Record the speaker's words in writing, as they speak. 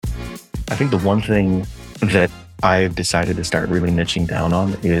I think the one thing that I've decided to start really niching down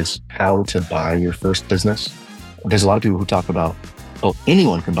on is how to buy your first business. There's a lot of people who talk about, oh,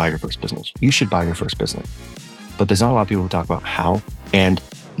 anyone can buy your first business. You should buy your first business. But there's not a lot of people who talk about how. And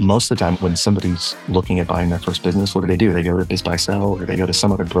most of the time when somebody's looking at buying their first business, what do? They go to Biz Buy Sell, or they go to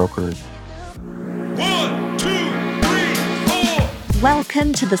some other broker. 1, 2, 3, 4.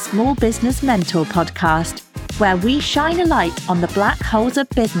 Welcome to the Small Business Mentor podcast, where we shine a light on the black holes of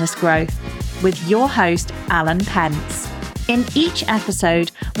business growth with your host, Alan Pence. In each episode,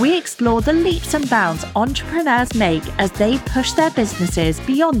 we explore the leaps and bounds entrepreneurs make as they push their businesses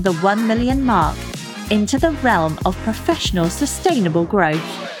beyond the 1 million mark into the realm of professional sustainable growth.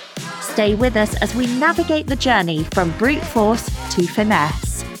 Stay with us as we navigate the journey from brute force to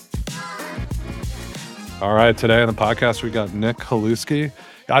finesse. All right, today on the podcast, we got Nick Hulewsky.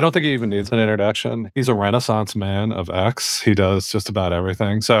 I don't think he even needs an introduction. He's a renaissance man of X. He does just about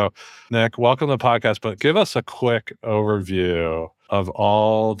everything. So, Nick, welcome to the podcast, but give us a quick overview of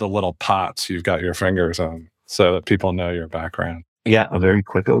all the little pots you've got your fingers on so that people know your background. Yeah, a very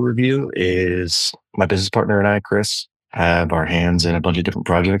quick overview is my business partner and I, Chris, have our hands in a bunch of different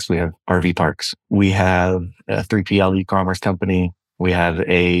projects. We have RV parks. We have a 3PL e-commerce company. We have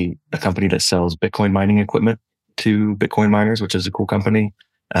a company that sells Bitcoin mining equipment to Bitcoin miners, which is a cool company.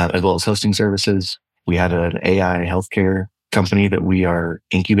 As well as hosting services. We have an AI healthcare company that we are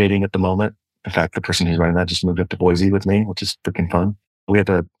incubating at the moment. In fact, the person who's running that just moved up to Boise with me, which is freaking fun. We have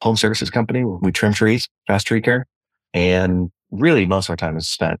a home services company where we trim trees, fast tree care. And really most of our time is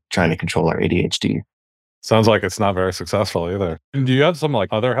spent trying to control our ADHD. Sounds like it's not very successful either. Do you have some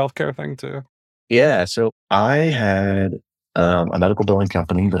like other healthcare thing too? Yeah. So I had a medical billing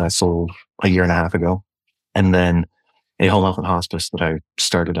company that I sold a year and a half ago. And then a home health and hospice that I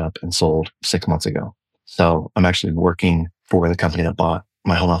started up and sold 6 months ago. So I'm actually working for the company that bought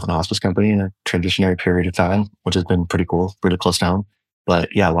my home health and hospice company in a transitionary period of time, which has been pretty cool, pretty close to home.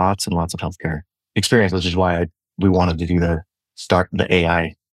 But yeah, lots and lots of healthcare experience, which is why we wanted to do start the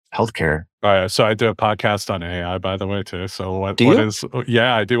AI healthcare. All right, so I do a podcast on AI, by the way, too. So what you?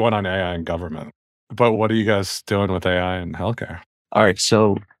 Yeah, I do one on AI and government. But what are you guys doing with AI and healthcare? All right,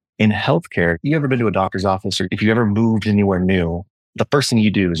 so in healthcare, you ever been to a doctor's office, or if you ever moved anywhere new, the first thing you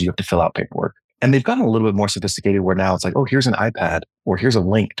do is you have to fill out paperwork. And they've gotten a little bit more sophisticated where now it's like, oh, here's an iPad or here's a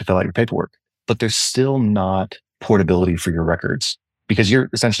link to fill out your paperwork. But there's still not portability for your records because you're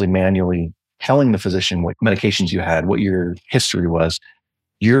essentially manually telling the physician what medications you had, what your history was.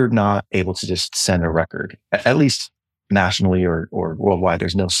 You're not able to just send a record, at least nationally or worldwide.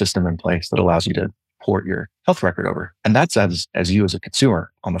 There's no system in place that allows you to port your health record over. And that's as you as a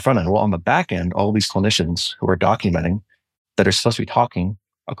consumer on the front end. Well, on the back end, all these clinicians who are documenting that are supposed to be talking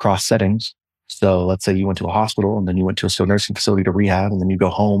across settings. So let's say you went to a hospital and then you went to a skilled nursing facility to rehab, and then you go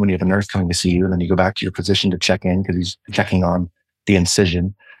home and you have a nurse coming to see you, and then you go back to your physician to check in because he's checking on the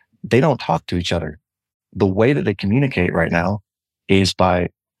incision. They don't talk to each other. The way that they communicate right now is by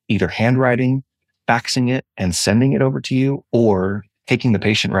either handwriting, faxing it and sending it over to you, or taking the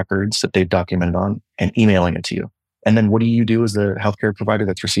patient records that they've documented on and emailing it to you. And then what do you do as the healthcare provider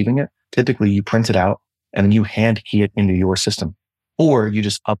that's receiving it? Typically, you print it out and then you hand key it into your system, or you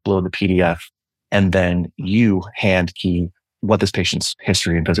just upload the PDF and then you hand key what this patient's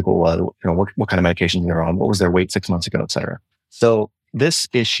history and physical was, what kind of medications they're on, what was their weight 6 months ago, et cetera. So this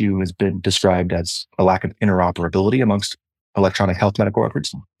issue has been described as a lack of interoperability amongst electronic health medical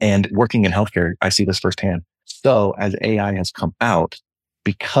records. And working in healthcare, I see this firsthand. So as AI has come out,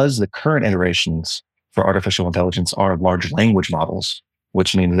 because the current iterations for artificial intelligence are large language models,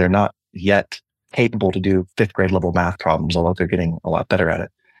 which means they're not yet capable to do 5th grade level math problems, although they're getting a lot better at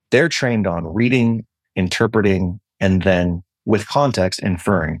it. They're trained on reading, interpreting, and then with context,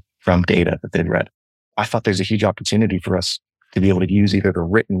 inferring from data that they've read. I thought there's a huge opportunity for us to be able to use either the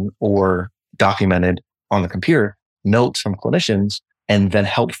written or documented on the computer notes from clinicians and then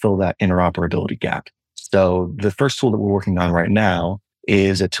help fill that interoperability gap. So the first tool that we're working on right now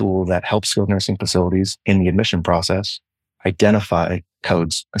is a tool that helps skilled nursing facilities in the admission process identify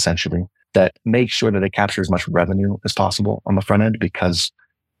codes, essentially, that make sure that they capture as much revenue as possible on the front end, because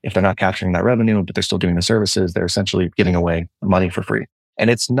if they're not capturing that revenue, but they're still doing the services, they're essentially giving away money for free. And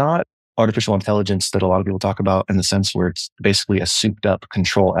it's not artificial intelligence that a lot of people talk about in the sense where it's basically a souped up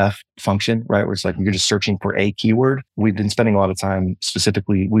Control F function, right? Where it's like you're just searching for a keyword. We've been spending a lot of time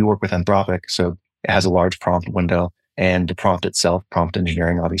specifically, we work with Anthropic, so it has a large prompt window, and the prompt itself, prompt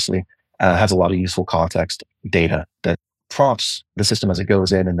engineering, obviously, has a lot of useful context data that prompts the system as it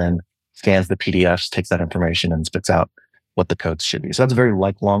goes in and then scans the PDFs, takes that information and spits out what the codes should be. So that's a very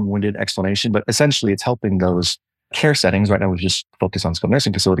long-winded explanation, but essentially it's helping those care settings. Right now, we just focus on skilled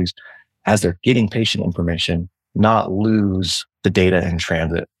nursing facilities, as they're getting patient information, not lose the data in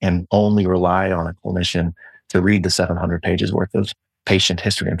transit and only rely on a clinician to read the 700 pages worth of patient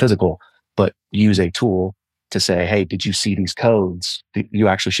history and physical, but use a tool to say, hey, did you see these codes? You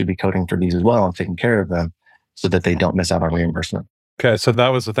actually should be coding for these as well and taking care of them so that they don't miss out on reimbursement. Okay, so that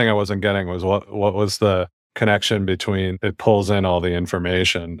was the thing I wasn't getting was what was the connection between it pulls in all the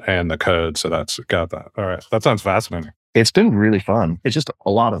information and the code. So that's got that. All right. That sounds fascinating. It's been really fun. It's just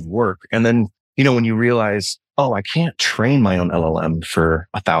a lot of work. And then, when you realize, oh, I can't train my own LLM for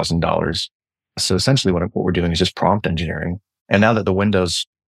 $1,000. So essentially what we're doing is just prompt engineering. And now that the windows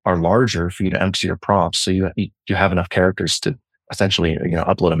are larger for you to empty your prompts, so you have enough characters to essentially,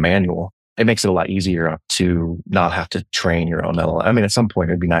 upload a manual, it makes it a lot easier to not have to train your own LLM. I mean, at some point,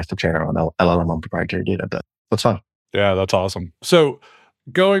 it'd be nice to train our own LLM on proprietary data, but that's fun. Yeah, that's awesome. So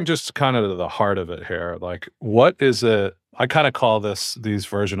going just kind of to the heart of it here, like what is it? I kind of call these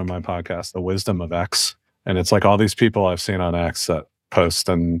version of my podcast, the wisdom of X. And it's like all these people I've seen on X that post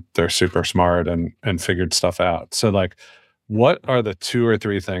and they're super smart and figured stuff out. So like, what are the 2 or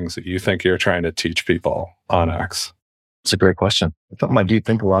 3 things that you think you're trying to teach people on X? It's a great question. It's something I do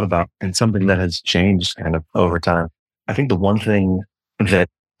think a lot about and something that has changed kind of over time. I think the one thing that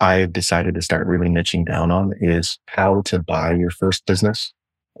I've decided to start really niching down on is how to buy your first business.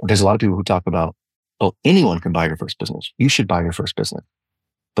 There's a lot of people who talk about, oh, anyone can buy your first business. You should buy your first business.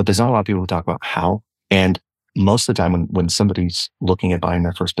 But there's not a lot of people who talk about how. And most of the time when somebody's looking at buying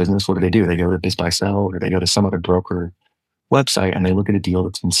their first business, what do? They go to Biz Buy Sell or they go to some other broker website and they look at a deal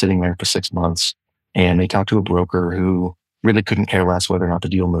that's been sitting there for 6 months and they talk to a broker who really couldn't care less whether or not the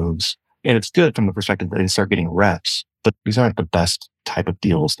deal moves. And it's good from the perspective that they start getting reps, but these aren't the best type of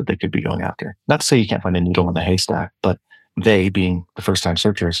deals that they could be going after. Not to say you can't find a needle in the haystack, but they, being the first time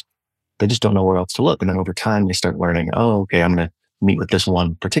searchers, they just don't know where else to look. And then over time, they start learning, oh, okay, I'm going to meet with this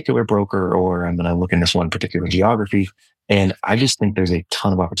one particular broker, or I'm going to look in this one particular geography. And I just think there's a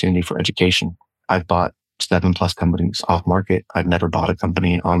ton of opportunity for education. I've bought 7+ companies off market. I've never bought a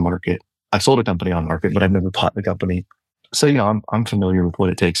company on market. I've sold a company on market, but I've never bought the company. So, I'm familiar with what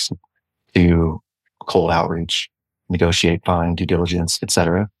it takes to cold outreach, negotiate, find, due diligence, et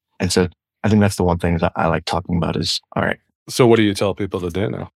cetera. And so I think that's the one thing that I like talking about is, all right. So what do you tell people to do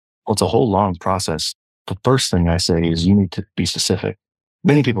now? Well, it's a whole long process. The first thing I say is you need to be specific.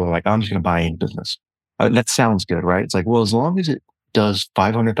 Many people are like, I'm just going to buy any business. That sounds good, right? It's like, well, as long as it does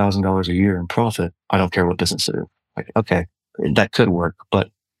 $500,000 a year in profit, I don't care what business it is. Like, okay, that could work. But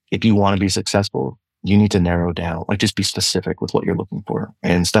if you want to be successful, you need to narrow down, like just be specific with what you're looking for.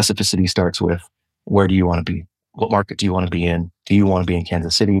 And specificity starts with, where do you want to be? What market do you want to be in? Do you want to be in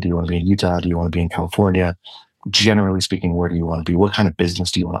Kansas City? Do you want to be in Utah? Do you want to be in California? Generally speaking, where do you want to be? What kind of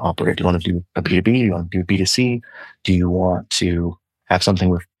business do you want to operate? Do you want to do a B2B? Do you want to do B2C? Do you want to have something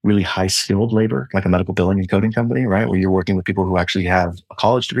with really high skilled labor, like a medical billing and coding company, right? Where you're working with people who actually have a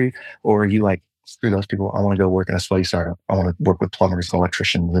college degree, or are you like, screw those people, I want to go work in a sweaty startup. I want to work with plumbers and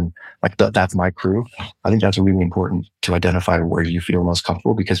electricians, and like that's my crew. I think that's really important to identify where you feel most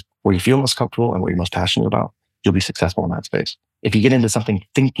comfortable, because where you feel most comfortable and what you're most passionate about, you'll be successful in that space. If you get into something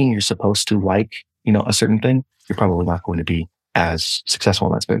thinking you're supposed to like, a certain thing, you're probably not going to be as successful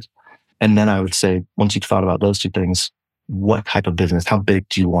in that space. And then I would say, once you've thought about those 2 things, what type of business, how big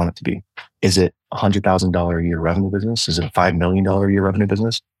do you want it to be? Is it $100,000 a year revenue business? Is it a $5 million a year revenue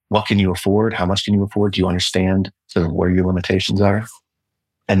business? What can you afford? How much can you afford? Do you understand sort of where your limitations are?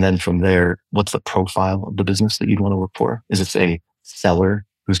 And then from there, what's the profile of the business that you'd want to work for? Is it a seller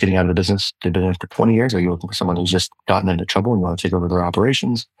who's getting out of the business? They've been in it for 20 years. Are you looking for someone who's just gotten into trouble and you want to take over their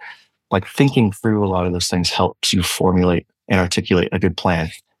operations? Like, thinking through a lot of those things helps you formulate and articulate a good plan.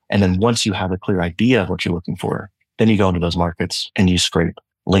 And then once you have a clear idea of what you're looking for, then you go into those markets and you scrape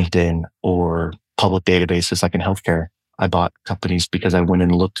LinkedIn or public databases. Like in healthcare, I bought companies because I went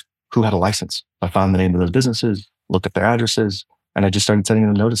and looked who had a license. I found the name of those businesses, looked at their addresses, and I just started sending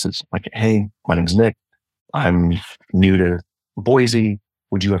them notices like, hey, my name's Nick. I'm new to Boise.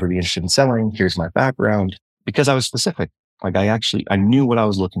 Would you ever be interested in selling? Here's my background. Because I was specific. Like I knew what I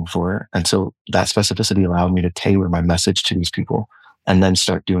was looking for. And so that specificity allowed me to tailor my message to these people and then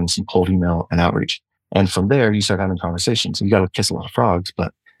start doing some cold email and outreach. And from there, you start having conversations. You got to kiss a lot of frogs,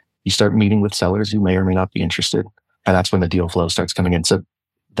 but you start meeting with sellers who may or may not be interested. And that's when the deal flow starts coming in. So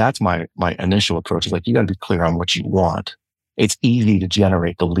that's my initial approach is like, you got to be clear on what you want. It's easy to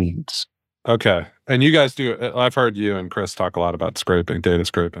generate the leads. Okay. And you guys do, I've heard you and Chris talk a lot about scraping, data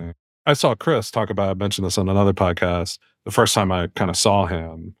scraping. I saw Chris talk about, I mentioned this on another podcast. The first time I kind of saw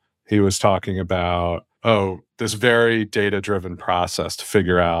him, he was talking about, this very data-driven process to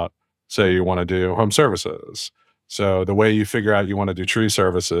figure out, say you want to do home services. So the way you figure out you want to do tree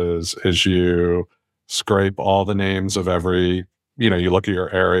services is you scrape all the names of every, you look at your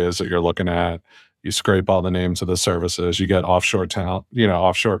areas that you're looking at, you scrape all the names of the services, you get offshore talent,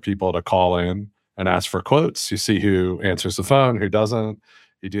 offshore people to call in and ask for quotes. You see who answers the phone, who doesn't.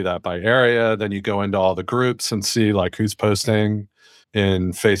 You do that by area. Then you go into all the groups and see like who's posting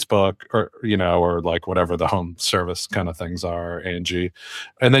in Facebook or like whatever the home service kind of things are, Angie.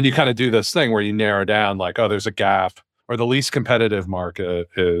 And then you kind of do this thing where you narrow down like, oh, there's a gap, or the least competitive market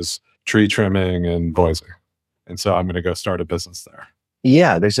is tree trimming in Boise. And so I'm going to go start a business there.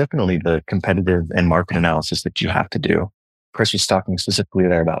 Yeah, there's definitely the competitive and market analysis that you have to do. Chris was talking specifically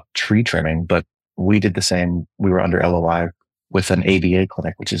there about tree trimming, but we did the same. We were under LOI with an ABA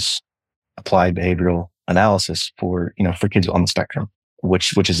clinic, which is applied behavioral analysis for kids on the spectrum,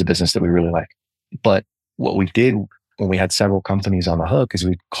 which is a business that we really like. But what we did when we had several companies on the hook is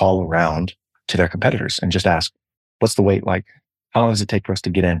we'd call around to their competitors and just ask, what's the wait like? How long does it take for us to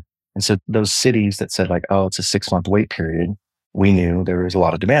get in? And so those cities that said like, oh, it's a 6-month wait period, we knew there was a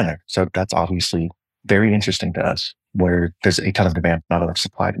lot of demand there. So that's obviously very interesting to us, where there's a ton of demand, not enough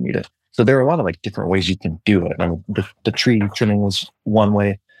supply to meet it. So there are a lot of like different ways you can do it. I mean, the tree trimming was one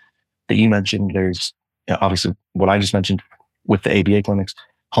way that you mentioned. There's obviously what I just mentioned with the ABA clinics,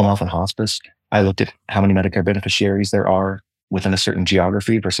 home health and hospice. I looked at how many Medicare beneficiaries there are within a certain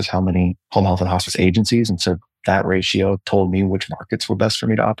geography versus how many home health and hospice agencies. And so that ratio told me which markets were best for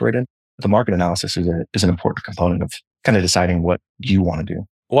me to operate in. The market analysis is an important component of kind of deciding what you want to do.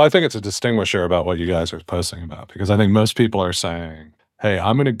 Well, I think it's a distinguisher about what you guys are posting about, because I think most people are saying, hey,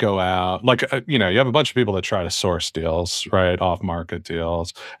 I'm going to go out. Like, you have a bunch of people that try to source deals, right? Off market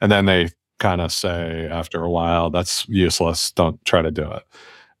deals. And then they kind of say after a while, that's useless. Don't try to do it.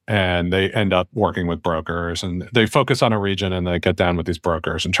 And they end up working with brokers, and they focus on a region and they get down with these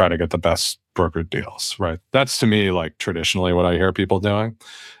brokers and try to get the best brokered deals, right? That's to me like traditionally what I hear people doing.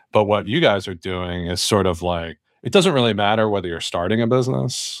 But what you guys are doing is sort of like, it doesn't really matter whether you're starting a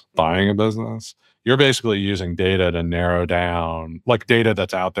business, buying a business. You're basically using data to narrow down, like data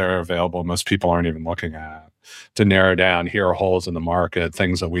that's out there available, most people aren't even looking at, to narrow down, here are holes in the market,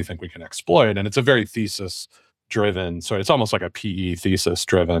 things that we think we can exploit. And it's a very thesis-driven, so it's almost like a PE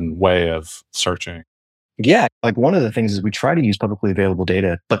thesis-driven way of searching. Yeah, like one of the things is we try to use publicly available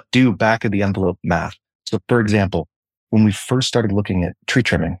data, but do back of the envelope math. So for example, when we first started looking at tree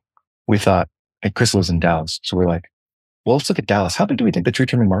trimming, we thought, and Chris lives in Dallas. So we're like, well, let's look at Dallas. How big do we think the tree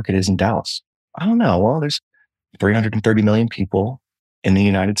trimming market is in Dallas? I don't know. Well, there's 330 million people in the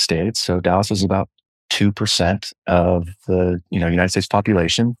United States. So Dallas is about 2% of the United States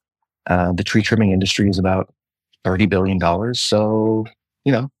population. The tree trimming industry is about $30 billion. So,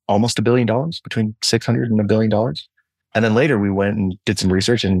 almost $1 billion, between 600 and $1 billion. And then later we went and did some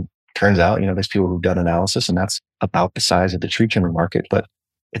research, and turns out, there's people who've done analysis, and that's about the size of the tree trimming market. But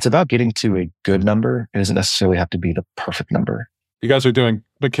it's about getting to a good number. It doesn't necessarily have to be the perfect number. You guys are doing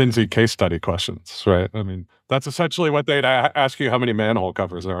McKinsey case study questions, right? I mean, that's essentially what they'd ask you, how many manhole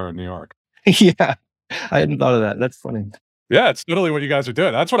covers there are in New York. Yeah, I hadn't thought of that. That's funny. Yeah, it's literally what you guys are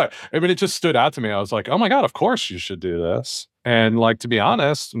doing. That's what I mean, it just stood out to me. I was like, oh my God, of course you should do this. And like, to be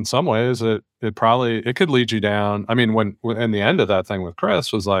honest, in some ways, it could lead you down. I mean, when in the end of that thing with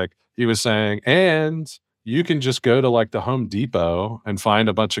Chris was like, he was saying, and you can just go to like the Home Depot and find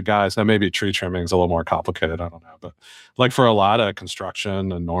a bunch of guys. Now, maybe tree trimming is a little more complicated. I don't know. But like for a lot of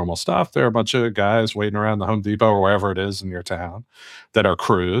construction and normal stuff, there are a bunch of guys waiting around the Home Depot or wherever it is in your town that are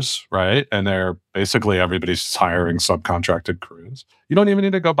crews, right? And they're basically, everybody's hiring subcontracted crews. You don't even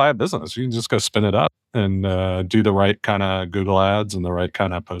need to go buy a business. You can just go spin it up and do the right kind of Google ads and the right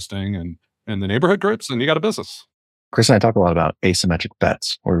kind of posting and in the neighborhood groups, and you got a business. Chris and I talk a lot about asymmetric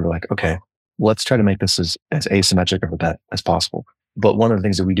bets, where we're like, okay, let's try to make this as asymmetric of a bet as possible. But one of the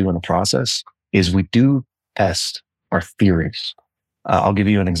things that we do in the process is we do test our theories. I'll give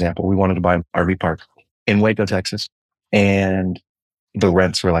you an example. We wanted to buy an RV park in Waco, Texas, and the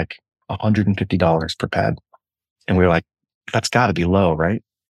rents were like $150 per pad. And we were like, that's got to be low, right?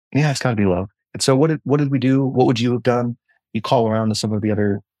 Yeah, it's got to be low. And so what did we do? What would you have done? You call around to some of the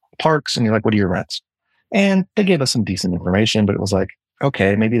other parks and you're like, what are your rents? And they gave us some decent information, but it was like,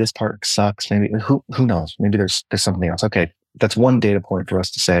 okay, maybe this park sucks. Maybe who knows? Maybe there's something else. Okay, that's one data point for us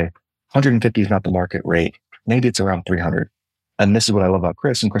to say 150 is not the market rate. Maybe it's around 300. And this is what I love about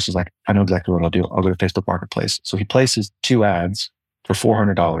Chris. And Chris was like, I know exactly what I'll do. I'll go to Facebook Marketplace. So he places 2 ads for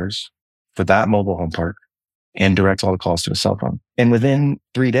 $400 for that mobile home park and directs all the calls to his cell phone. And within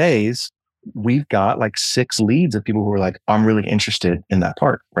 3 days, we've got like 6 leads of people who are like, I'm really interested in that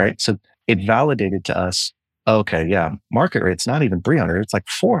park, right? So it validated to us, okay, yeah, market rate's not even $300, it's like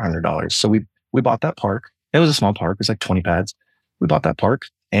 $400. So we bought that park. It was a small park. It was like 20 pads. We bought that park.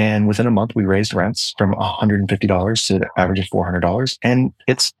 And within a month, we raised rents from $150 to the average of $400. And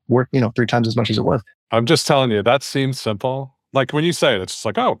it's worth, 3 times as much as it was. I'm just telling you, that seems simple. Like when you say it, it's just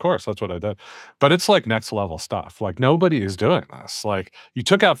like, oh, of course, that's what I did. But it's like next level stuff. Like nobody is doing this. Like you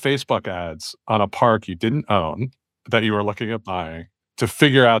took out Facebook ads on a park you didn't own that you were looking at buying to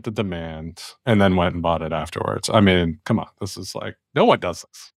figure out the demand and then went and bought it afterwards. I mean, come on. This is like, no one does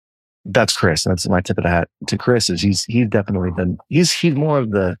this. That's Chris. That's my tip of the hat to Chris. Is he's definitely he's more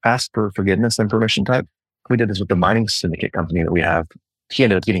of the ask for forgiveness than permission type. We did this with the mining syndicate company that we have. He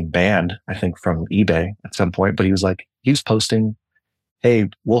ended up getting banned, I think, from eBay at some point, but he was posting, hey,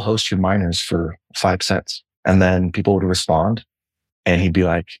 we'll host your miners for 5 cents. And then people would respond and he'd be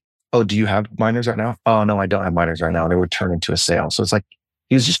like, oh, do you have miners right now? Oh, no, I don't have miners right now. And they would turn into a sale. So it's like,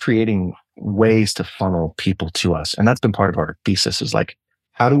 he was just creating ways to funnel people to us. And that's been part of our thesis is like,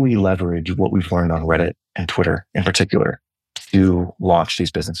 how do we leverage what we've learned on Reddit and Twitter in particular to launch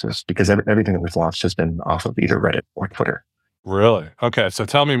these businesses? Because everything that we've launched has been off of either Reddit or Twitter. Really? Okay. So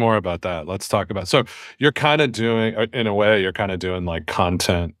tell me more about that. Let's talk about, so you're kind of doing, in a way, you're kind of doing like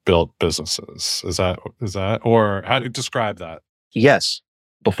content built businesses. Is that, or how do you describe that? Yes.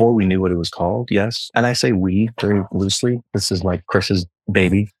 Before we knew what it was called. Yes. And I say we very loosely. This is like Chris's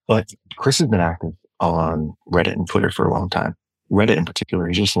baby, but Chris has been active on Reddit and Twitter for a long time. Reddit in particular,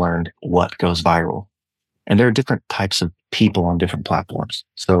 he just learned what goes viral. And there are different types of people on different platforms.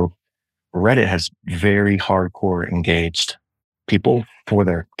 So Reddit has very hardcore engaged people for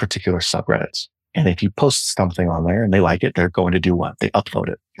their particular subreddits. And if you post something on there and they like it, they're going to do what? They upvote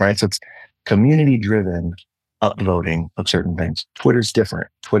it, right? So it's community driven upvoting of certain things. Twitter's different.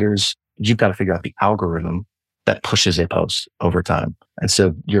 You've got to figure out the algorithm that pushes a post over time. And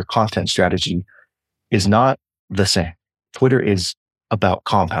so your content strategy is not the same. Twitter is about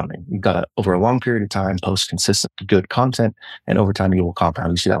compounding. You've got to, over a long period of time, post consistent, good content, and over time you will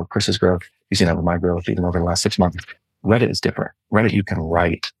compound. You see that with Chris's growth. You see that with my growth, even over the last 6 months. Reddit is different. Reddit, you can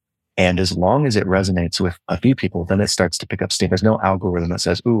write. And as long as it resonates with a few people, then it starts to pick up steam. There's no algorithm that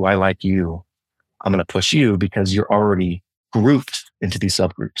says, ooh, I like you. I'm going to push you because you're already grouped into these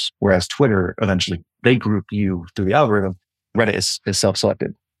subgroups. Whereas Twitter, eventually, they group you through the algorithm. Reddit is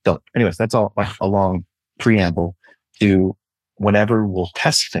self-selected. So anyways, that's all like a long preamble to whenever we'll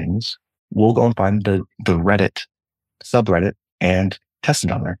test things, we'll go and find the Reddit subreddit and test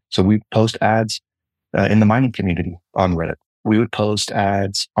it on there. So we post ads in the mining community on Reddit. We would post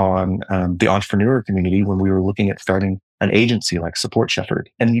ads on the entrepreneur community when we were looking at starting an agency like Support Shepherd.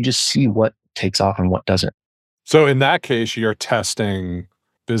 And you just see what takes off and what doesn't. So in that case, you're testing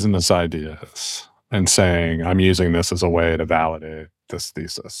business ideas and saying, I'm using this as a way to validate this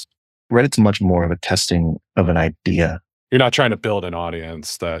thesis. Reddit's much more of a testing of an idea. You're not trying to build an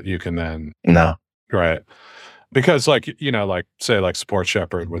audience that you can then... No. Right. Because like, like say like Support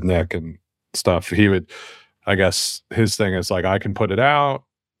Shepherd with Nick and stuff, he would, I guess his thing is like, I can put it out.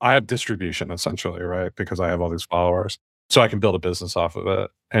 I have distribution essentially, right? Because I have all these followers. So I can build a business off of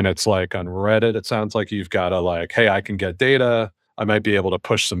it. And it's like on Reddit, it sounds like you've got to like, hey, I can get data. I might be able to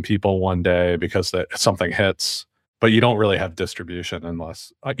push some people one day because something hits, but you don't really have distribution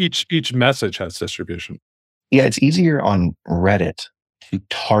unless each message has distribution. Yeah, it's easier on Reddit to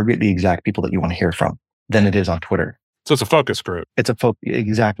target the exact people that you want to hear from than it is on Twitter. So it's a focus group.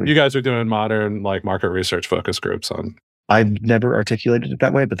 Exactly. You guys are doing modern like market research focus groups on. I've never articulated it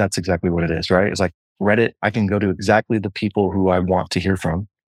that way, but that's exactly what it is, right? It's like Reddit, I can go to exactly the people who I want to hear from,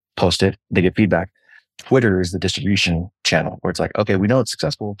 post it, they get feedback. Twitter is the distribution channel where it's like, okay, we know it's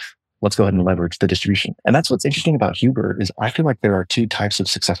successful. Let's go ahead and leverage the distribution. And that's what's interesting about Huber is I feel like there are 2 types of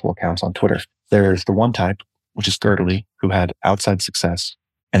successful accounts on Twitter. There's the one type, which is Girdley, who had outside success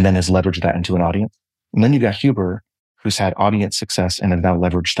and then has leveraged that into an audience. And then you got Huber, who's had audience success and has now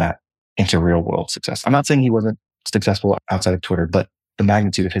leveraged that into real world success. I'm not saying he wasn't successful outside of Twitter, but the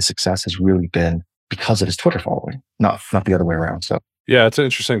magnitude of his success has really been because of his Twitter following, not the other way around. So yeah, it's an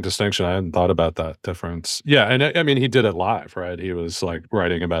interesting distinction. I hadn't thought about that difference. Yeah. And I mean, he did it live, right? He was like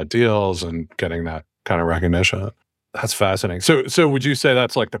writing about deals and getting that kind of recognition. That's fascinating. So would you say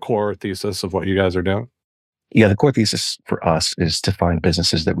that's like the core thesis of what you guys are doing? Yeah, the core thesis for us is to find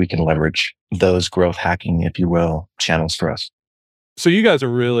businesses that we can leverage those growth hacking, if you will, channels for us. So you guys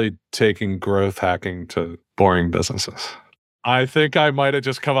are really taking growth hacking to boring businesses. I think I might have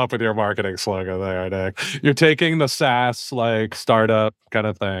just come up with your marketing slogan there, Nick. You're taking the SaaS like startup kind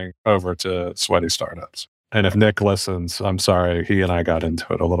of thing over to sweaty startups. And if Nick listens, I'm sorry, he and I got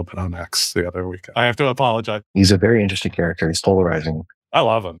into it a little bit on X the other week. I have to apologize. He's a very interesting character. He's polarizing. I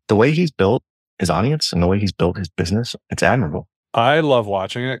love him. The way he's built his audience and the way he's built his business, it's admirable. I love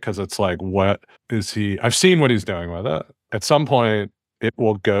watching it because it's like, what is he? I've seen what he's doing with it. At some point, it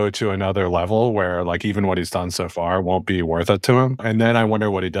will go to another level where like even what he's done so far won't be worth it to him. And then I wonder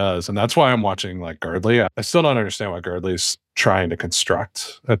what he does. And that's why I'm watching like Girdley. I still don't understand what Girdley's trying to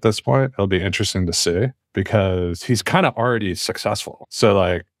construct at this point. It'll be interesting to see because he's kind of already successful. So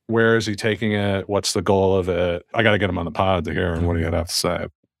like, where is he taking it? What's the goal of it? I got to get him on the pod to hear what he would have to say.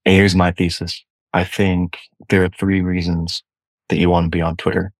 And here's my thesis. I think there are 3 reasons that you want to be on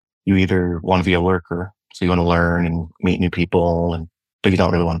Twitter. You either want to be a lurker, so you want to learn and meet new people, but you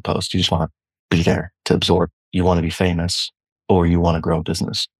don't really want to post. You just want to be there to absorb. You want to be famous, or you want to grow a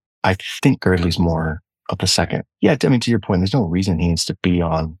business. I think Girdley's more of the second. Yeah, I mean, to your point, there's no reason he needs to be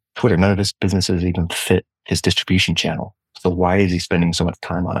on Twitter. None of his businesses even fit his distribution channel. So why is he spending so much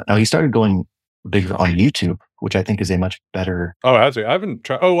time on it? Now, he started going bigger on YouTube, which I think is a much better. Oh, has he? I haven't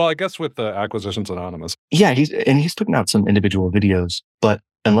tried. Oh, well, I guess with the Acquisitions Anonymous. Yeah, he's putting out some individual videos, but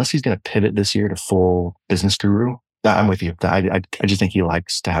unless he's going to pivot this year to full business guru, I'm with you. I just think he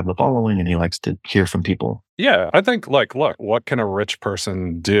likes to have the following and he likes to hear from people. Yeah, I think like, look, what can a rich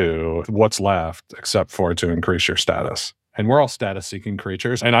person do? What's left except for to increase your status? And we're all status seeking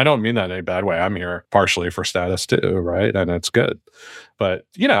creatures. And I don't mean that in a bad way. I'm here partially for status too, right? And it's good. But,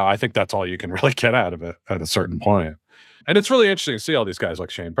 I think that's all you can really get out of it at a certain point. And it's really interesting to see all these guys like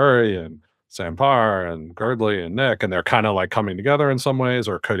Shane Burry and Sam Parr and Girdley and Nick, and they're kind of like coming together in some ways,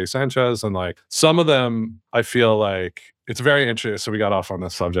 or Cody Sanchez. And like some of them, I feel like it's very interesting. So we got off on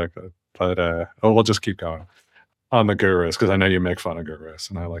this subject, but we'll just keep going on the gurus because I know you make fun of gurus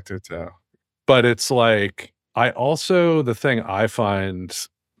and I like to too. But it's like, the thing I find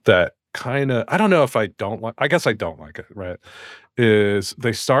that kind of, I don't know if I don't like, I guess I don't like it, right? Is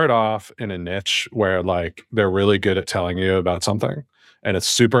they start off in a niche where like they're really good at telling you about something and it's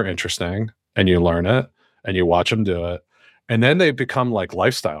super interesting and you learn it and you watch them do it. And then they become like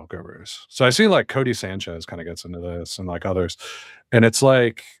lifestyle gurus. So I see like Cody Sanchez kind of gets into this and like others. And it's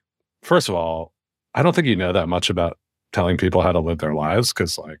like, first of all, I don't think you know that much about telling people how to live their lives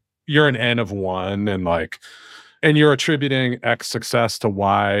because like you're an N of 1 and you're attributing X success to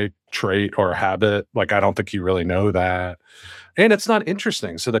Y trait or habit. Like, I don't think you really know that. And it's not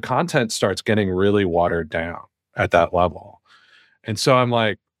interesting. So the content starts getting really watered down at that level. And so I'm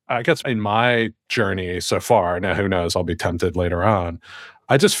like, I guess in my journey so far, now who knows, I'll be tempted later on.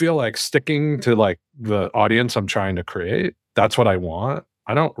 I just feel like sticking to like the audience I'm trying to create, that's what I want.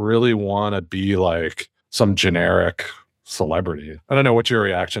 I don't really want to be like some generic celebrity. I don't know what your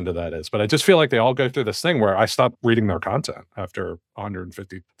reaction to that is, but I just feel like they all go through this thing where I stop reading their content after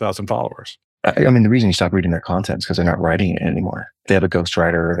 150,000 followers. I mean, the reason you stop reading their content is because they're not writing it anymore. They have a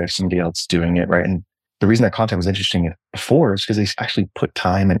ghostwriter or there's somebody else doing it, right? And the reason that content was interesting before is because they actually put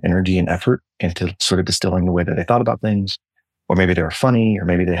time and energy and effort into sort of distilling the way that they thought about things, or maybe they were funny, or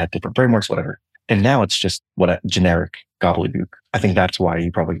maybe they had different frameworks, whatever. And now it's just a generic gobbledygook. I think that's why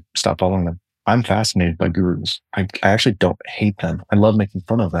you probably stop following them. I'm fascinated by gurus. I actually don't hate them. I love making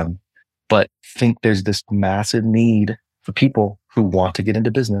fun of them, but think there's this massive need for people who want to get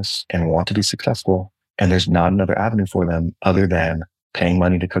into business and want to be successful. And there's not another avenue for them other than paying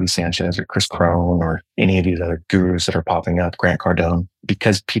money to Cody Sanchez or Chris Crone or any of these other gurus that are popping up, Grant Cardone,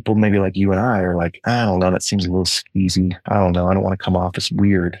 because people maybe like you and I are like, I don't know, that seems a little skeezy. I don't know. I don't want to come off as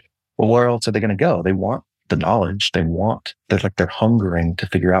weird. Well, where else are they going to go? They want the knowledge. They're hungering to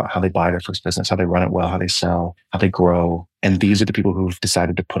figure out how they buy their first business, how they run it well, how they sell, how they grow. And these are the people who've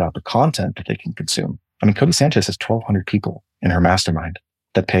decided to put out the content that they can consume. I mean, Cody Sanchez has 1,200 people in her mastermind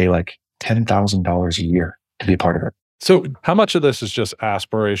that pay like $10,000 a year to be a part of it. So how much of this is just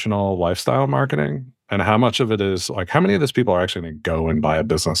aspirational lifestyle marketing? And how much of it is like, how many of these people are actually going to go and buy a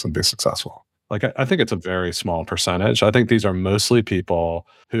business and be successful? Like, I think it's a very small percentage. I think these are mostly people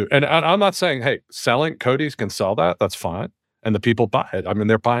who, and I'm not saying, hey, selling Cody's can sell that. That's fine. And the people buy it. I mean,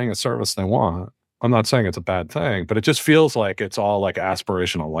 they're buying a service they want. I'm not saying it's a bad thing, but it just feels like it's all like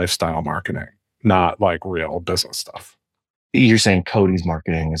aspirational lifestyle marketing, not like real business stuff. You're saying Cody's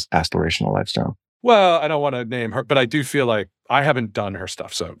marketing is aspirational lifestyle? Well, I don't want to name her, but I do feel like I haven't done her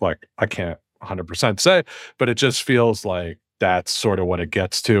stuff. So like, I can't 100% say, but it just feels like that's sort of what it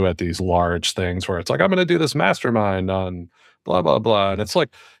gets to at these large things where it's like, I'm going to do this mastermind on blah, blah, blah. And it's like,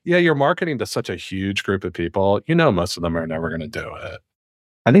 yeah, you're marketing to such a huge group of people. Most of them are never going to do it.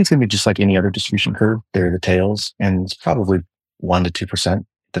 I think it's going to be just like any other distribution curve. There are the tails, and it's probably 1% to 2%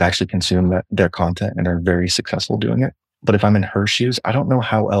 that actually consume their content and are very successful doing it. But if I'm in her shoes, I don't know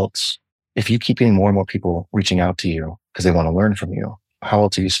how else, if you keep getting more and more people reaching out to you because they want to learn from you, how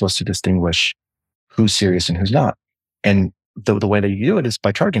else are you supposed to distinguish who's serious and who's not? And the way that you do it is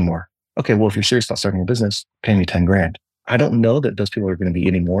by charging more. Okay, well, if you're serious about starting a business, pay me 10 grand. I don't know that those people are going to be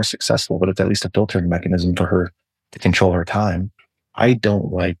any more successful, but it's at least a filtering mechanism for her to control her time. I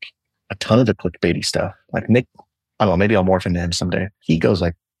don't like a ton of the clickbaity stuff. Like Nick, I don't know, maybe I'll morph into him someday. He goes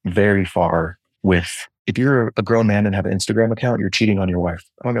like very far with, if you're a grown man and have an Instagram account, you're cheating on your wife.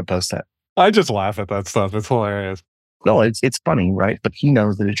 I'm going to post that. I just laugh at that stuff. It's hilarious. No, it's funny, right? But he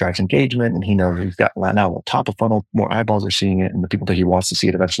knows that it drives engagement, and he knows he's got now top of funnel, more eyeballs are seeing it, and the people that he wants to see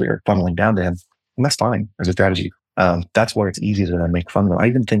it eventually are funneling down to him. And that's fine as a strategy. That's where it's easy to then make fun of them. I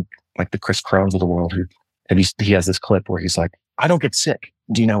even think like the Chris Crones of the world, he has this clip where he's like, I don't get sick.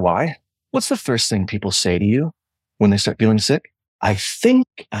 Do you know why? What's the first thing people say to you when they start feeling sick? I think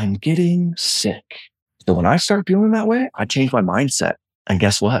I'm getting sick. So when I start feeling that way, I change my mindset. And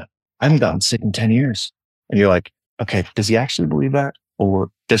guess what? I haven't gotten sick in 10 years. And you're like, okay, does he actually believe that?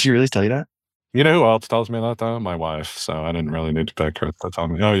 Or does she really tell you that? You know who else tells me that though? My wife. So I didn't really need to pick her to tell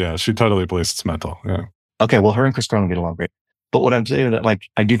me. Oh yeah, she totally believes it's mental. Yeah. Okay, well, her and Chris Cronin get along great. But what I'm saying is that, like,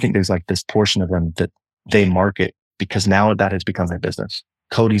 I do think there's like this portion of them that they market because now that has become their business.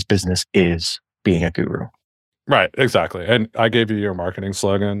 Cody's business is being a guru. Right, exactly. And I gave you your marketing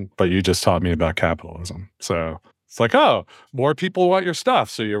slogan, but you just taught me about capitalism. So it's like, oh, more people want your stuff,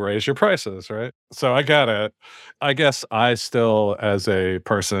 so you raise your prices, right? So I get it. I guess I still, as a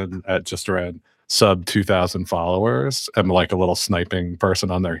person at just around sub 2,000 followers, am like a little sniping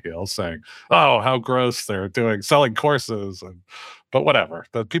person on their heels saying, oh, how gross they're selling courses. But whatever,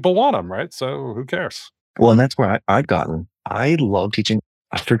 the people want them, right? So who cares? Well, and that's where I've gotten. I love teaching.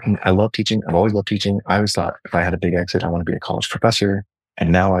 I love teaching. I've always loved teaching. I always thought if I had a big exit, I want to be a college professor.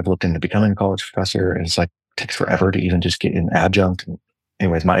 And now I've looked into becoming a college professor, and it's like, takes forever to even just get an adjunct. And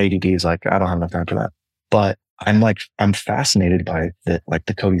anyways, my ADD is like, I don't have enough time for that. But I'm fascinated by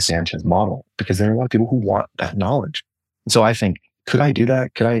the Cody Sanchez model, because there are a lot of people who want that knowledge. And so I think, could I do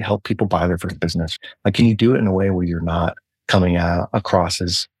that? Could I help people buy their first business? Like, can you do it in a way where you're not coming out across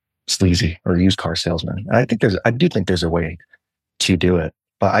as sleazy or used car salesman? And I do think there's a way to do it.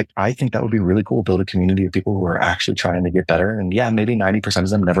 But I think that would be really cool. Build a community of people who are actually trying to get better. And yeah, maybe 90% of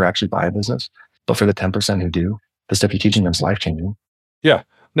them never actually buy a business. But for the 10% who do, the stuff you're teaching them is life-changing. Yeah.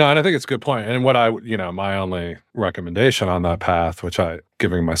 No, and I think it's a good point. And what my only recommendation on that path, which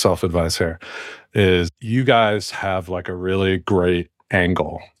giving myself advice here, is you guys have like a really great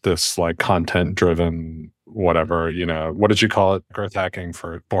angle, this like content driven, whatever, what did you call it? Growth hacking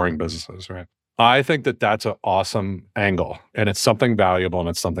for boring businesses, right? I think that that's an awesome angle, and it's something valuable and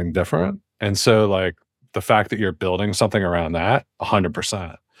it's something different. And so like the fact that you're building something around that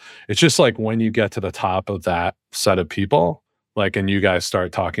 100%, it's just like when you get to the top of that set of people, like, and you guys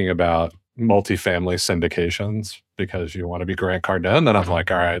start talking about multifamily syndications because you want to be Grant Cardone, then I'm like,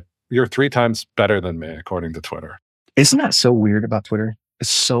 all right, you're 3 times better than me, according to Twitter. Isn't that so weird about Twitter?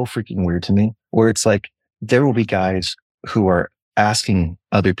 It's so freaking weird to me, where it's like, there will be guys who are asking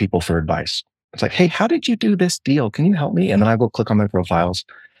other people for advice. It's like, hey, how did you do this deal? Can you help me? And then I go click on their profiles,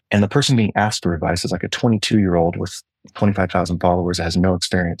 and the person being asked for advice is like a 22-year-old with 25,000 followers that has no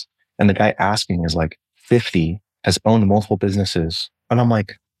experience. And the guy asking is like 50, has owned multiple businesses. And I'm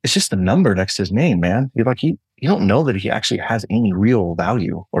like, it's just a number next to his name, man. You're like, you don't know that he actually has any real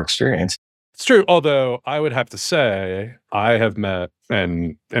value or experience. It's true. Although I would have to say, I have met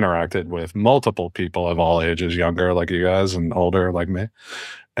and interacted with multiple people of all ages, younger like you guys and older like me,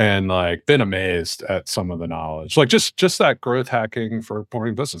 and like been amazed at some of the knowledge. Like just that growth hacking for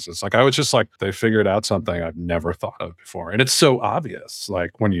boring businesses. Like I was just like, they figured out something I've never thought of before. And it's so obvious,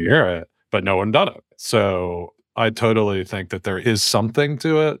 like when you hear it, but no one done it. So I totally think that there is something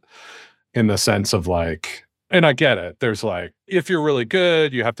to it in the sense of like, and I get it. There's like, if you're really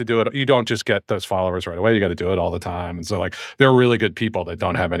good, you have to do it. You don't just get those followers right away. You got to do it all the time. And so like, there are really good people that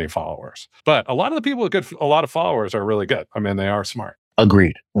don't have any followers, but a lot of the people with a lot of followers are really good. I mean, they are smart.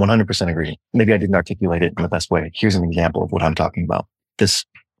 Agreed. 100% agreed. Maybe I didn't articulate it in the best way. Here's an example of what I'm talking about.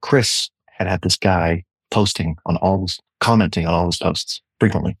 Chris had this guy commenting on all his posts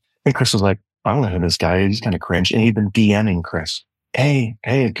frequently. And Chris was like, I don't know who this guy is. He's kind of cringe. And he'd been DMing Chris. Hey,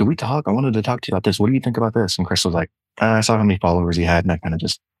 could we talk? I wanted to talk to you about this. What do you think about this? And Chris was like, I saw how many followers he had, and I kind of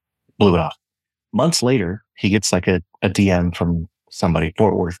just blew it off. Months later, he gets like a DM from somebody,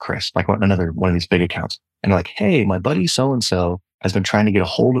 Fort Worth Chris, like another one of these big accounts. And like, hey, my buddy so-and-so has been trying to get a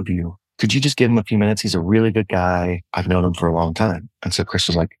hold of you. Could you just give him a few minutes? He's a really good guy. I've known him for a long time. And so Chris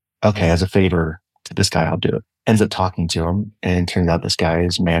was like, okay, as a favor to this guy, I'll do it. Ends up talking to him. And it turns out this guy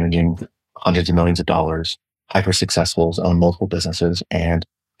is managing hundreds of millions of dollars, hyper successful, own multiple businesses, and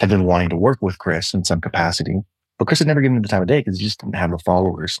had been wanting to work with Chris in some capacity. But Chris had never given him the time of day because he just didn't have the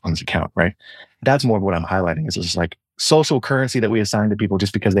followers on his account, right? That's more of what I'm highlighting, is this like social currency that we assign to people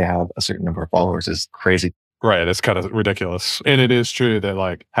just because they have a certain number of followers is crazy. Right. It's kind of ridiculous. And it is true that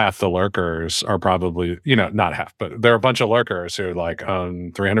like half the lurkers are probably, not half, but there are a bunch of lurkers who like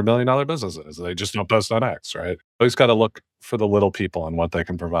own $300 million businesses. They just don't post on X, right? Always got to look for the little people and what they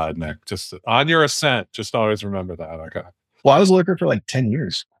can provide, Nick. Just on your ascent, just always remember that. Okay. Well, I was a lurker for like 10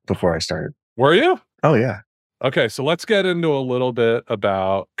 years before I started. Were you? Oh, yeah. Okay. So let's get into a little bit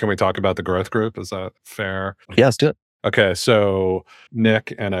about, can we talk about the growth group? Is that fair? Yeah, let's do it. Okay, so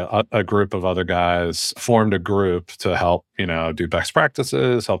Nick and a group of other guys formed a group to help, do best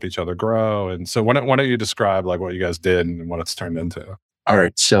practices, help each other grow. And so why don't you describe like what you guys did and what it's turned into? All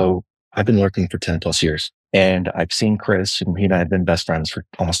right. So I've been lurking for 10 plus years, and I've seen Chris, and he and I have been best friends for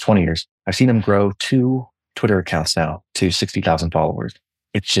almost 20 years. I've seen him grow 2 Twitter accounts now to 60,000 followers.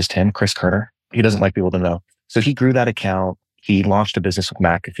 It's just him, Chris Kerner. He doesn't like people to know. So he grew that account. He launched a business with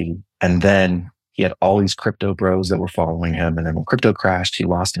McAfee, and then he had all these crypto bros that were following him. And then when crypto crashed, he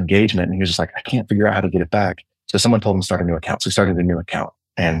lost engagement, and he was just like, I can't figure out how to get it back. So someone told him to start a new account. So he started a new account,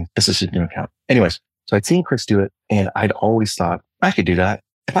 and this is his new account. Anyways, so I'd seen Chris do it, and I'd always thought I could do that.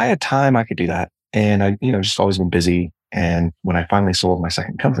 If I had time, I could do that. And I, just always been busy. And when I finally sold my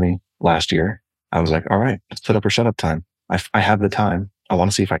second company last year, I was like, all right, let's put up or shut up time. I have the time. I want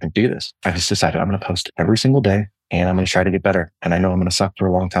to see if I can do this. I just decided I'm going to post every single day, and I'm going to try to get better. And I know I'm going to suck for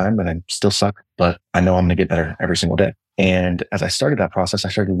a long time, and I still suck, but I know I'm going to get better every single day. And as I started that process, I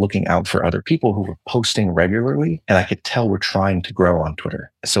started looking out for other people who were posting regularly, and I could tell we're trying to grow on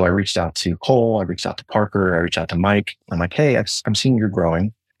Twitter. So I reached out to Cole, I reached out to Parker, I reached out to Mike. I'm like, hey, I'm seeing you're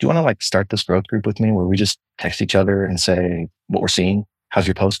growing. Do you want to like start this growth group with me where we just text each other and say what we're seeing? How's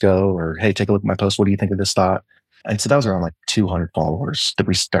your post go? Or, hey, take a look at my post. What do you think of this thought? And so that was around like 200 followers that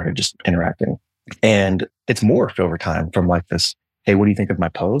we started just interacting. And it's morphed over time from like this, hey, what do you think of my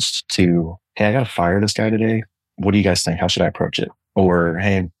post? To, hey, I got to fire this guy today. What do you guys think? How should I approach it? Or,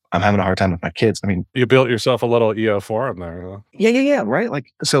 hey, I'm having a hard time with my kids. I mean, you built yourself a little EO forum there. Huh? Yeah. Right.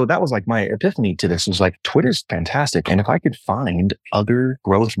 Like, so that was like my epiphany to this was like, Twitter's fantastic. And if I could find other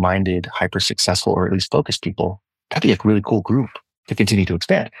growth minded, hyper successful, or at least focused people, that'd be a really cool group to continue to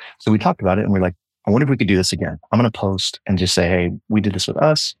expand. So we talked about it, and we're like, I wonder if we could do this again. I'm going to post and just say, hey, we did this with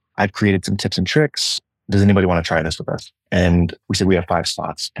us. I've created some tips and tricks. Does anybody want to try this with us? And we said, we have 5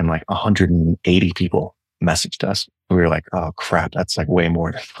 slots, and like 180 people messaged us. We were like, oh crap, that's like way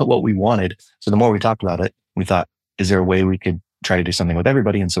more than what we wanted. So the more we talked about it, we thought, is there a way we could try to do something with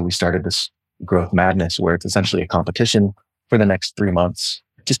everybody? And so we started this growth madness where it's essentially a competition for the next 3 months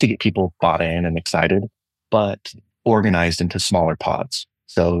just to get people bought in and excited, but organized into smaller pods.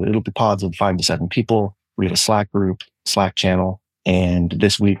 So it'll be pods of 5 to 7 people. We have a Slack group, Slack channel. And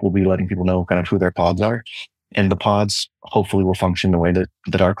this week we'll be letting people know kind of who their pods are. And the pods hopefully will function the way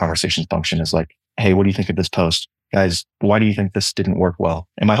that our conversations function, is like, hey, what do you think of this post? Guys, why do you think this didn't work well?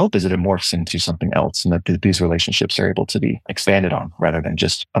 And my hope is that it morphs into something else, and that these relationships are able to be expanded on rather than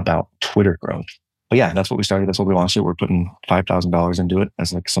just about Twitter growth. But yeah, that's what we started. That's what we launched it. We're putting $5,000 into it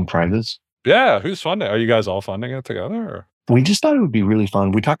as like some prizes. Yeah. Who's funding? Are you guys all funding it together? Or? We just thought it would be really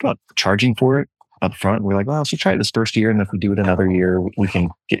fun. We talked about charging for it up front. We're like, well, let's try it this first year. And if we do it another year, we can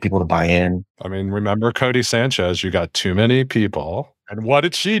get people to buy in. I mean, remember Cody Sanchez, you got too many people. And what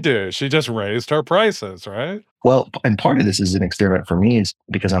did she do? She just raised her prices, right? Well, and part of this is an experiment for me, is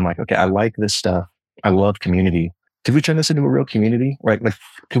because I'm like, okay, I like this stuff. I love community. Could we turn this into a real community? Right? Like,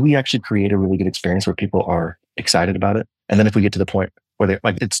 could we actually create a really good experience where people are excited about it? And then if we get to the point where they're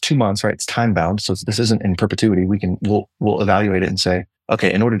like, it's 2 months, right? It's time bound. So this isn't in perpetuity. We'll evaluate it and say,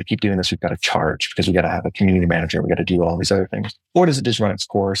 okay, in order to keep doing this, we've got to charge because we got to have a community manager. We got to do all these other things. Or does it just run its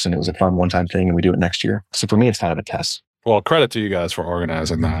course and it was a fun one-time thing and we do it next year? So for me, it's kind of a test. Well, credit to you guys for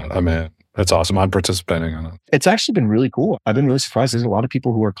organizing that. I mean, that's awesome. I'm participating in it. It's actually been really cool. I've been really surprised. There's a lot of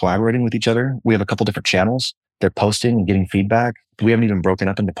people who are collaborating with each other. We have a couple different channels. They're posting and getting feedback. We haven't even broken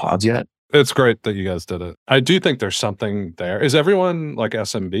up into pods yet. It's great that you guys did it. I do think there's something there. Is everyone like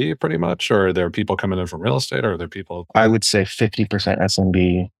SMB pretty much? Or are there people coming in from real estate? Or are there people? I would say 50%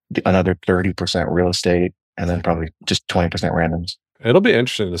 SMB, another 30% real estate, and then probably just 20% randoms. It'll be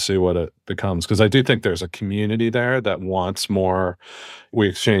interesting to see what it becomes, because I do think there's a community there that wants more. We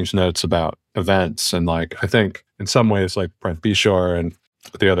exchange notes about events. And like, I think in some ways, like Brent Beshore and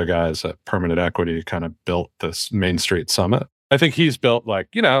the other guys at Permanent Equity kind of built this Main Street Summit. I think he's built like,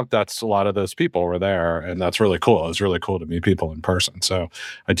 that's a lot of those people were there, and that's really cool. It's really cool to meet people in person. So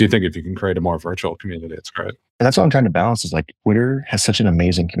I do think if you can create a more virtual community, it's great. And that's what I'm trying to balance is like Twitter has such an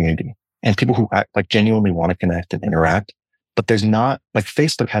amazing community and people who like genuinely want to connect and interact. But there's not, like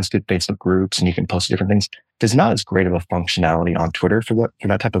Facebook has good Facebook groups and you can post different things. There's not as great of a functionality on Twitter for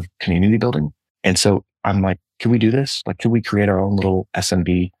that type of community building. And so I'm like, can we do this? Like, could we create our own little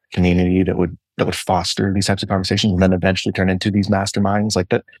SMB community that would that would foster these types of conversations and then eventually turn into these masterminds.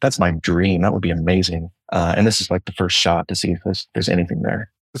 Like that's my dream. That would be amazing. And this is like the first shot to see if there's anything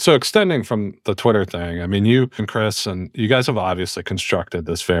there. So extending from the Twitter thing, I mean, you and Chris and you guys have obviously constructed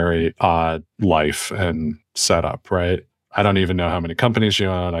this very odd life and setup, right? I don't even know how many companies you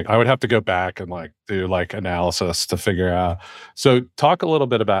own. Like, I would have to go back and like do like analysis to figure out. So talk a little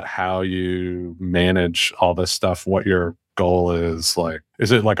bit about how you manage all this stuff, what your goal is. Like,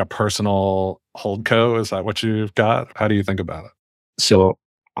 is it like a personal holdco? Is that what you've got? How do you think about it? So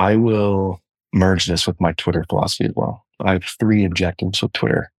I will merge this with my Twitter philosophy as well. I have 3 objectives with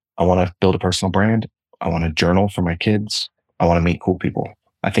Twitter. I want to build a personal brand. I want to journal for my kids. I want to meet cool people.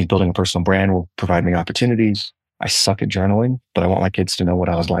 I think building a personal brand will provide me opportunities. I suck at journaling, but I want my kids to know what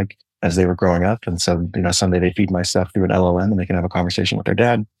I was like as they were growing up. And so, someday they feed my stuff through an LLM and they can have a conversation with their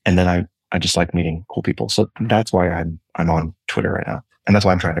dad. And then I just like meeting cool people. So that's why I'm on Twitter right now. And that's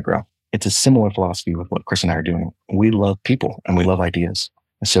why I'm trying to grow. It's a similar philosophy with what Chris and I are doing. We love people and we love ideas.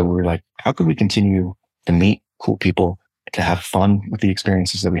 And so we're like, how can we continue to meet cool people, to have fun with the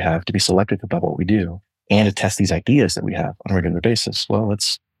experiences that we have, to be selective about what we do, and to test these ideas that we have on a regular basis? Well,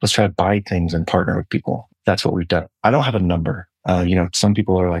 let's try to buy things and partner with people. That's what we've done. I don't have a number. Some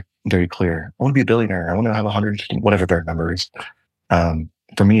people are like very clear. I want to be a billionaire. I want to have 150, whatever their number is.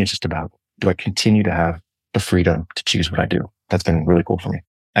 For me, it's just about, do I continue to have the freedom to choose what I do? That's been really cool for me.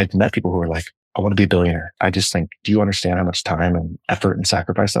 I've met people who are like, I want to be a billionaire. I just think, do you understand how much time and effort and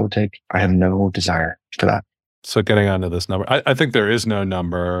sacrifice that would take? I have no desire for that. So getting onto this number, I think there is no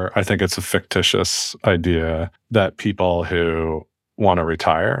number. I think it's a fictitious idea that people who want to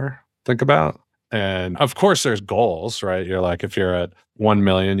retire think about. And of course, there's goals, right? You're like, if you're at 1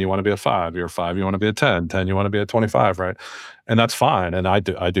 million, you want to be a 5. You're 5, you want to be a 10. 10, you want to be a 25, right? And that's fine. And I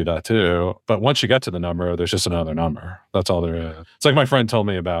do that too. But once you get to the number, there's just another number. That's all there is. It's like my friend told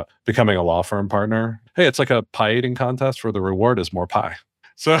me about becoming a law firm partner. Hey, it's like a pie eating contest where the reward is more pie.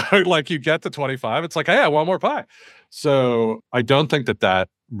 So like you get to 25, it's like, hey, I want more pie. So I don't think that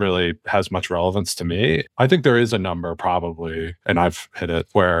really has much relevance to me. I think there is a number probably, and I've hit it,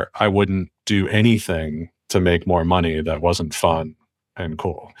 where I wouldn't do anything to make more money that wasn't fun and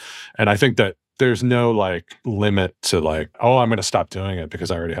cool. And I think that there's no like limit to like, oh, I'm going to stop doing it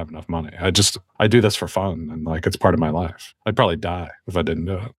because I already have enough money. I do this for fun and like it's part of my life. I'd probably die if I didn't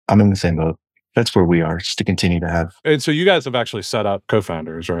do it. I'm in the same boat. That's where we are, just to continue to have. And so you guys have actually set up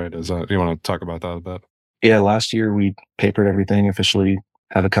co-founders, right? You want to talk about that a bit? Yeah, last year we papered everything, officially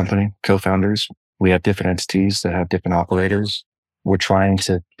have a company, co-founders. We have different entities that have different operators. We're trying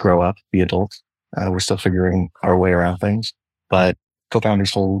to grow up, be adults. We're still figuring our way around things, but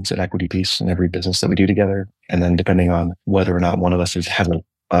co-founders holds an equity piece in every business that we do together. And then depending on whether or not one of us has an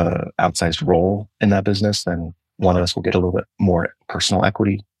outsized role in that business, then one of us will get a little bit more personal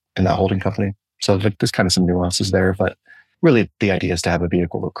equity in that holding company. So there's kind of some nuances there, but really the idea is to have a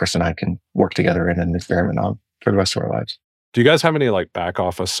vehicle that Chris and I can work together in and experiment on for the rest of our lives. Do you guys have any like back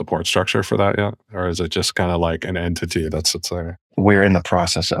office support structure for that yet? Or is it just kind of like an entity that sits there? We're in the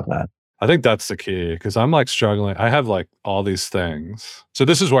process of that. I think that's the key because I'm like struggling. I have like all these things. So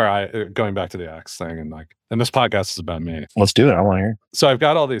this is where going back to the X thing and this podcast is about me. Let's do it. I want to hear. So I've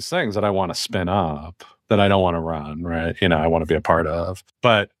got all these things that I want to spin up that I don't want to run, right? I want to be a part of.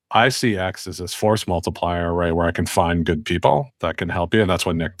 But I see X as this force multiplier, right? Where I can find good people that can help you. And that's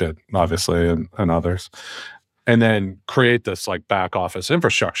what Nick did, obviously, and others. And then create this like back office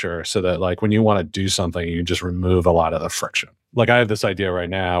infrastructure so that like when you want to do something, you just remove a lot of the friction. Like I have this idea right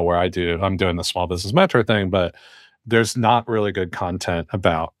now where I'm doing the small business mentor thing, but there's not really good content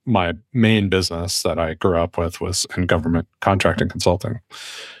about my main business that I grew up with was in government contracting consulting.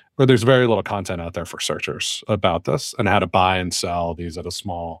 But there's very little content out there for searchers about this and how to buy and sell these at a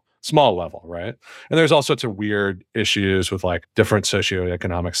small level, right? And there's all sorts of weird issues with like different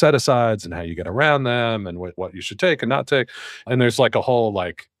socioeconomic set-asides and how you get around them and what you should take and not take. And there's like a whole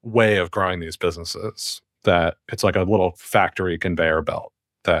like way of growing these businesses that it's like a little factory conveyor belt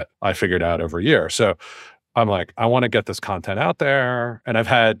that I figured out over a year. So I'm like, I want to get this content out there. And I've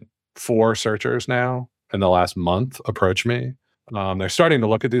had 4 searchers now in the last month approach me. They're starting to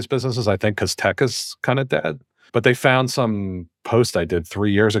look at these businesses, I think, because tech is kind of dead. But they found some post I did 3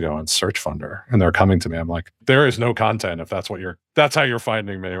 years ago on Search Funder, and they're coming to me. I'm like, there is no content if that's how you're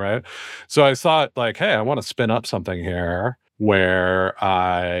finding me, right? So I thought like, hey, I want to spin up something here where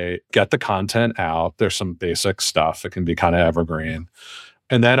I get the content out. There's some basic stuff. It can be kind of evergreen.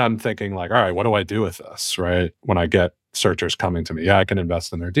 And then I'm thinking like, all right, what do I do with this, right? When I get searchers coming to me, yeah, I can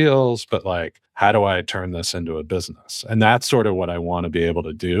invest in their deals, but like, how do I turn this into a business? And that's sort of what I want to be able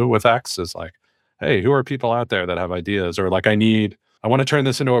to do with X is like, hey, who are people out there that have ideas? Or like, I need I want to turn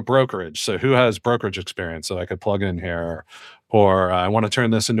this into a brokerage. So who has brokerage experience that I could plug in here? Or I want to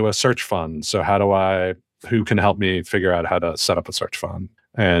turn this into a search fund. So who can help me figure out how to set up a search fund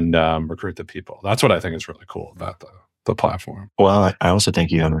and recruit the people? That's what I think is really cool about the platform. Well, I also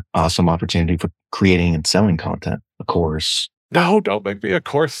think you have an awesome opportunity for creating and selling content, of course. No, don't make me a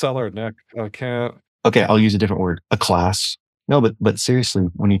course seller, Nick. I can't. Okay, I'll use a different word, a class. No, but seriously,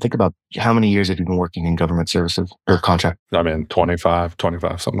 when you think about how many years have you been working in government services or contract? I mean, 25,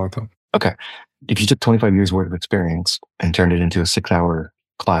 something like that. Okay. If you took 25 years worth of experience and turned it into a 6-hour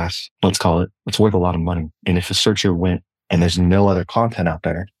class, let's call it, it's worth a lot of money. And if a searcher went and there's no other content out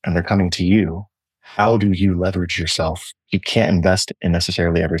there and they're coming to you, how do you leverage yourself? You can't invest in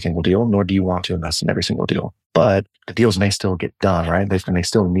necessarily every single deal, nor do you want to invest in every single deal. But the deals may still get done, right? They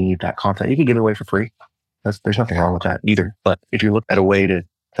still need that content. You can give it away for free. There's nothing wrong with that either. But if you look at a way to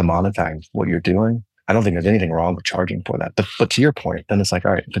monetize what you're doing, I don't think there's anything wrong with charging for that. But to your point, then it's like,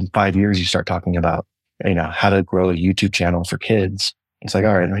 all right, in 5 years, you start talking about, how to grow a YouTube channel for kids. It's like,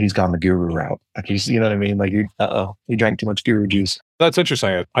 all right, he's gone the guru route. Like you know what I mean? Like, he drank too much guru juice. That's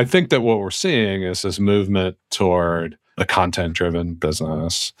interesting. I think that what we're seeing is this movement toward a content-driven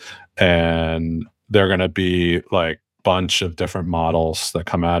business, and they're going to be like bunch of different models that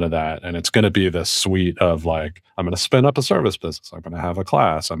come out of that. And it's going to be this suite of like, I'm going to spin up a service business. I'm going to have a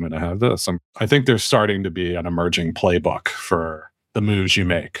class. I'm going to have this. I think there's starting to be an emerging playbook for the moves you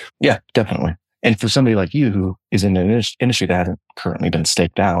make. Yeah, definitely. And for somebody like you who is in an industry that hasn't currently been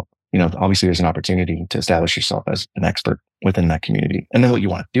staked out, obviously there's an opportunity to establish yourself as an expert within that community. And then what you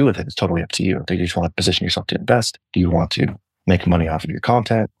want to do with it is totally up to you. Do you just want to position yourself to invest? Do you want to make money off of your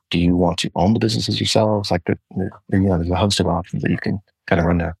content? Do you want to own the businesses yourselves? Like there's a host of options that you can kind of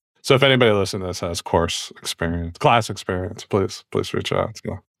run down. So if anybody listening to this has course experience, class experience, please reach out.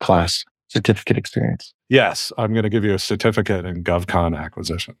 Yeah. Class, certificate experience. Yes, I'm going to give you a certificate in GovCon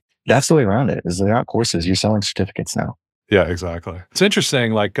acquisition. That's the way around it. Is they're not courses. You're selling certificates now. Yeah, exactly. It's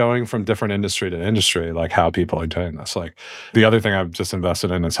interesting, like going from different industry to industry, like how people are doing this. Like the other thing I've just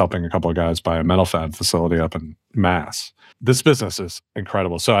invested in is helping a couple of guys buy a metal fab facility up in Mass. This business is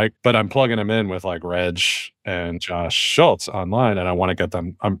incredible. But I'm plugging them in with like Reg and Josh Schultz online, and I want to get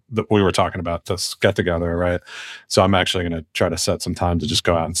them. We were talking about this get together, right? So I'm actually going to try to set some time to just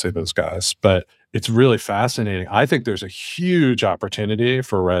go out and see those guys. But it's really fascinating. I think there's a huge opportunity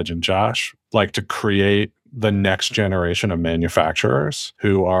for Reg and Josh, like to create the next generation of manufacturers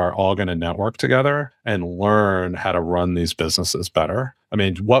who are all going to network together and learn how to run these businesses better. I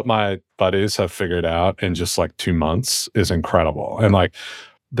mean, what my buddies have figured out in just like 2 months is incredible. And like,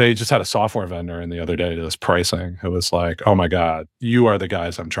 they just had a software vendor in the other day to this pricing who was like, oh my God, you are the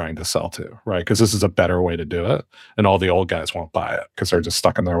guys I'm trying to sell to, right? Because this is a better way to do it. And all the old guys won't buy it because they're just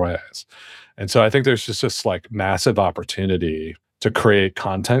stuck in their ways. And so I think there's just this like massive opportunity to create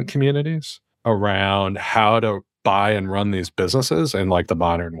content communities around how to buy and run these businesses in like the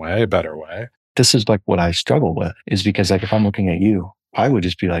modern way, a better way. This is like what I struggle with, is because like if I'm looking at you, I would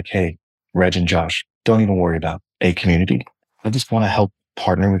just be like, hey, Reg and Josh, don't even worry about a community. I just want to help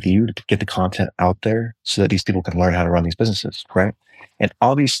partner with you to get the content out there so that these people can learn how to run these businesses, right? And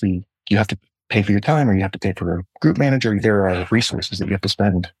obviously you have to pay for your time, or you have to pay for a group manager. There are resources that you have to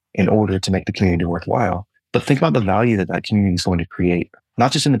spend in order to make the community worthwhile. But think about the value that community is going to create,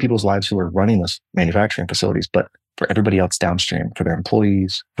 not just in the people's lives who are running those manufacturing facilities, but for everybody else downstream, for their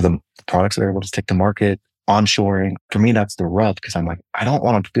employees, for the products that they're able to take to market, onshoring. For me, that's the rub, because I'm like, I don't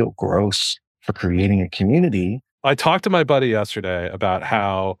want to feel gross for creating a community. I talked to my buddy yesterday about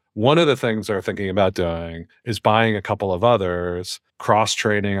how one of the things they're thinking about doing is buying a couple of others,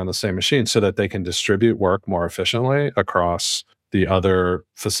 cross-training on the same machine so that they can distribute work more efficiently across the other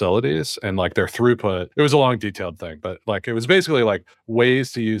facilities and like their throughput. It was a long detailed thing, but like it was basically like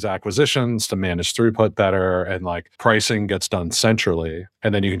ways to use acquisitions to manage throughput better, and like pricing gets done centrally,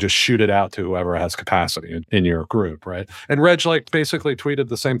 and then you can just shoot it out to whoever has capacity in your group, right? And Reg like basically tweeted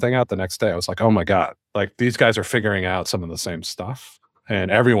the same thing out the next day. I was like, oh my God, like these guys are figuring out some of the same stuff.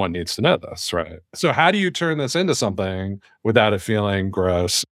 And everyone needs to know this, right? So how do you turn this into something without it feeling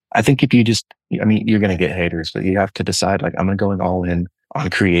gross? I think if you you're going to get haters, but you have to decide, like, I'm going to go all in on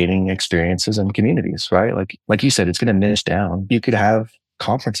creating experiences and communities, right? Like you said, it's going to niche down. You could have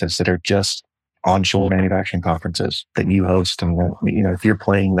conferences that are just onshore manufacturing conferences that you host. And, if you're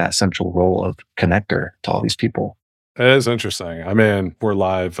playing that central role of connector to all these people. It is interesting. I mean, we're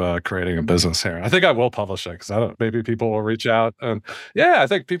live creating a business here. I think I will publish it because maybe people will reach out. And I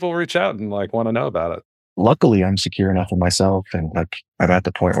think people will reach out and like want to know about it. Luckily, I'm secure enough in myself, and like I'm at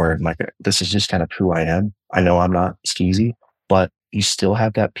the point where like this is just kind of who I am. I know I'm not skeezy, but you still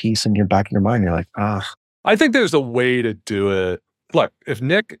have that piece in your back of your mind. You're like, I think there's a way to do it Look, if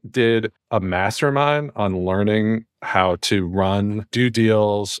Nick did a mastermind on learning how to run, do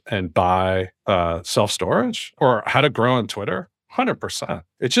deals, and buy self-storage or how to grow on Twitter, 100%.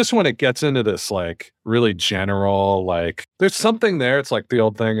 It's just when it gets into this like really general, like there's something there. It's like the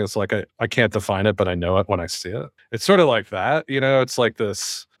old thing is like, I can't define it, but I know it when I see it. It's sort of like that, it's like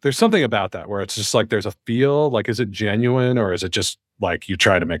this, there's something about that where it's just like, there's a feel, like, is it genuine or is it just like you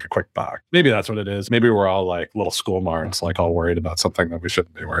try to make a quick buck? Maybe that's what it is. Maybe we're all like little school marms, like all worried about something that we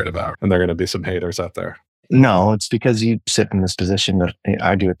shouldn't be worried about. And there are going to be some haters out there. No, it's because you sit in this position that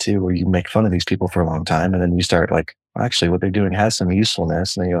I do it too, where you make fun of these people for a long time. And then you start like, actually, what they're doing has some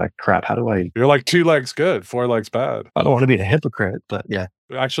usefulness. And then you're like, crap, how do I? You're like 2 legs good, 4 legs bad. I don't want to be a hypocrite, but yeah.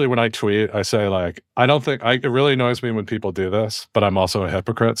 Actually, when I tweet, I say like, it really annoys me when people do this, but I'm also a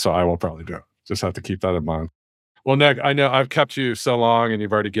hypocrite. So I will probably do it. Just have to keep that in mind. Well, Nick, I know I've kept you so long and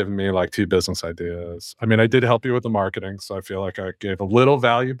you've already given me like 2 business ideas. I mean, I did help you with the marketing. So I feel like I gave a little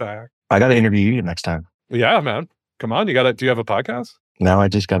value back. I got to interview you next time. Yeah, man. Come on. Do you have a podcast? Now I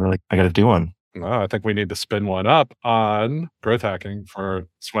just got to I got to do one. No, I think we need to spin one up on growth hacking for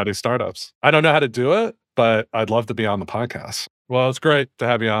sweaty startups. I don't know how to do it, but I'd love to be on the podcast. Well, it's great to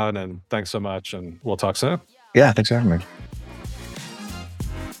have you on and thanks so much. And we'll talk soon. Yeah, thanks for having me.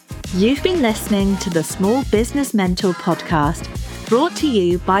 You've been listening to the Small Business Mentor podcast, brought to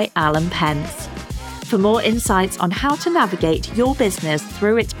you by Alan Pence. For more insights on how to navigate your business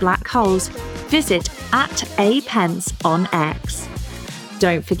through its black holes, visit @apence on X.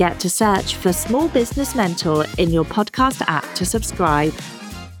 Don't forget to search for Small Business Mentor in your podcast app to subscribe.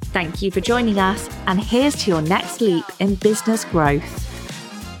 Thank you for joining us, and here's to your next leap in business growth.